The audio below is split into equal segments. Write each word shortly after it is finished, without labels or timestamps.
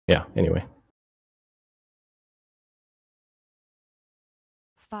Yeah, anyway.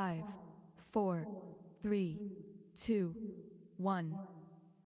 5, 4, 3, 2, 1.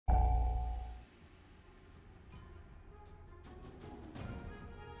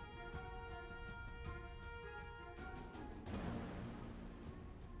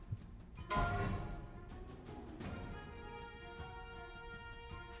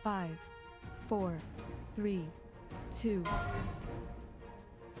 Five, 4, 3, 2.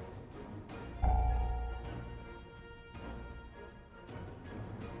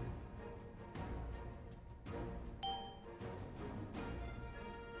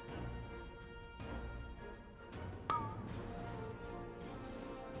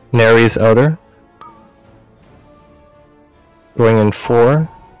 Nary's outer. Going in 4,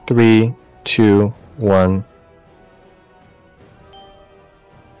 3, 2, 1.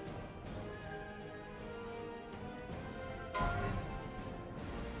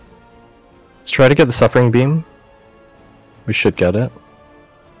 Let's try to get the Suffering Beam. We should get it.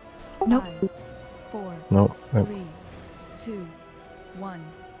 Nope. 4, Nope. 3, 2, 1.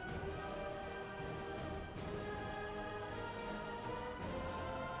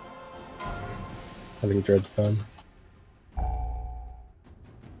 I think Dread's done.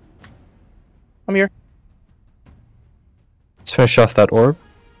 I'm here. Let's finish off that orb.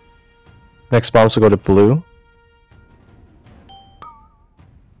 Next bombs will go to blue.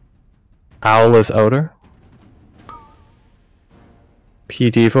 Owl is outer. P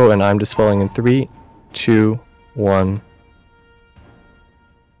Devo and I'm dispelling in 3, 2, 1.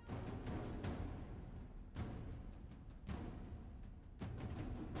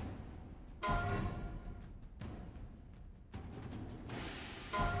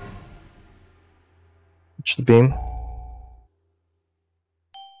 Reach the beam.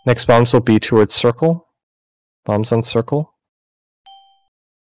 Next bombs will be towards circle. Bombs on circle.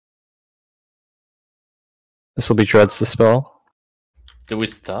 This will be Dread's dispel. Did we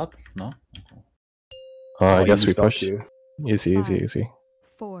stop? No? I guess he we stopped push. you. Easy, easy, 5, easy.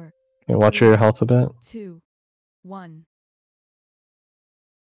 4, Okay, watch your health a bit. 2, 1.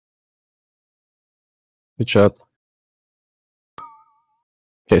 Good job.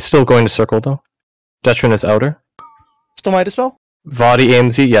 Okay, still going to circle though. Detrin is outer. Still my dispel? Vadi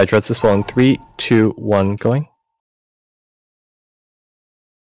AMZ, yeah, Dread's dispel in 3, 2, 1, going.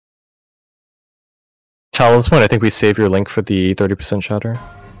 Talisman, I think we save your link for the 30% shatter.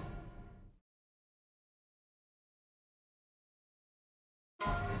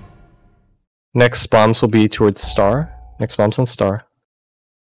 Next bombs will be towards star. Next bombs on star.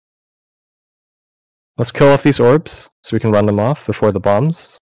 Let's kill off these orbs so we can run them off before the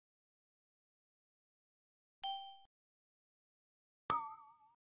bombs.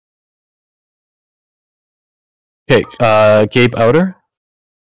 Okay, Gabe outer.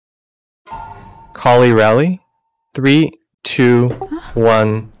 Kali rally. 3, 2,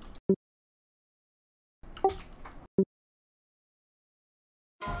 1.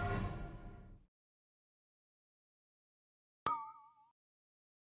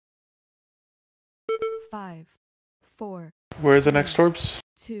 Five, 4, Where are the next orbs?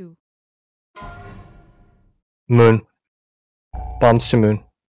 2. Moon. Bombs to moon.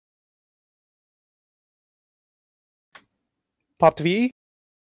 Pop to VE?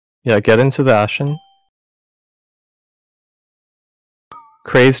 Yeah, get into the Ashen.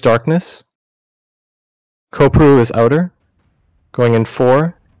 Crazed Darkness. Kopru is outer. Going in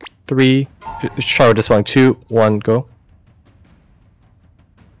 4, 3, Charo dispelling 2, 1, go.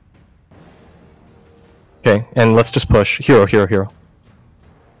 Okay, and let's just push. Hero, hero, hero.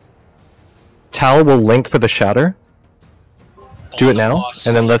 Tal will link for the shatter. Do it now,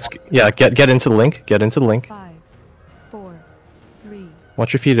 and then let's get into the link. Get into the link. 5, 4, 3,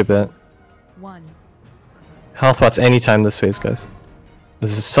 Watch your feet a bit. 1. Health pots anytime this phase, guys.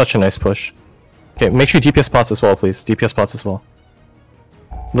 This is such a nice push. Okay, make sure you DPS pots as well, please. DPS pots as well.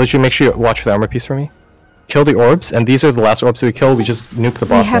 Literally, make sure you watch for the armor piece for me. Kill the orbs, and these are the last orbs we kill. We just nuke the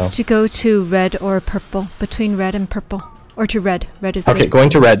boss We have now. to go to red or purple. Between red and purple. Or to red. Red is Okay, green. going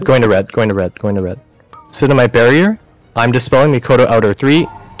to red, going to red, going to red, going to red. Sit in my barrier. I'm dispelling Mikoto outer. 3,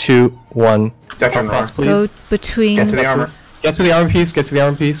 2, 1. Detrin Pots, armor. please. Go between... Get to the armor. Get to the armor piece, get to the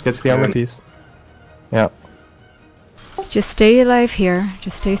armor piece, get to the armor piece. Yeah. Just stay alive here.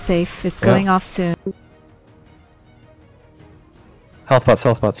 Just stay safe. It's going off soon. Health pots,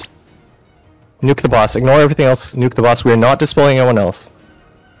 health pots. Nuke the boss. Ignore everything else. Nuke the boss. We are not dispelling anyone else.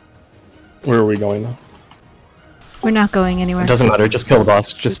 Where are we going though? We're not going anywhere. It doesn't matter. Just kill the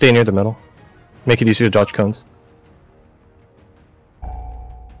boss. Just stay near the middle. Make it easier to dodge cones.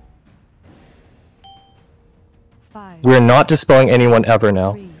 Five, We're not dispelling anyone ever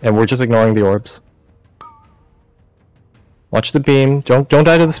now, and we're just ignoring the orbs. Watch the beam. Don't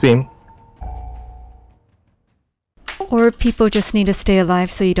die to this beam. Or people just need to stay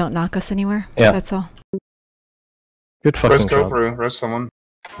alive so you don't knock us anywhere. Yeah. That's all. Good fucking Rest go job. through. Rest someone.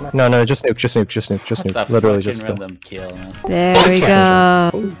 No, just nuke. That Literally fucking just kill. random kill, man. There we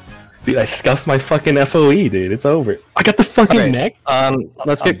go. Dude, I scuffed my fucking FOE, dude. It's over. I got the fucking Okay. neck.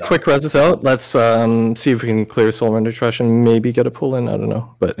 Let's get quick reses out. Let's see if we can clear Soul Render Trash and maybe get a pull in. I don't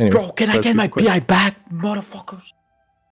know. But anyway. Bro, can I let's get be my quick. BI back, motherfuckers?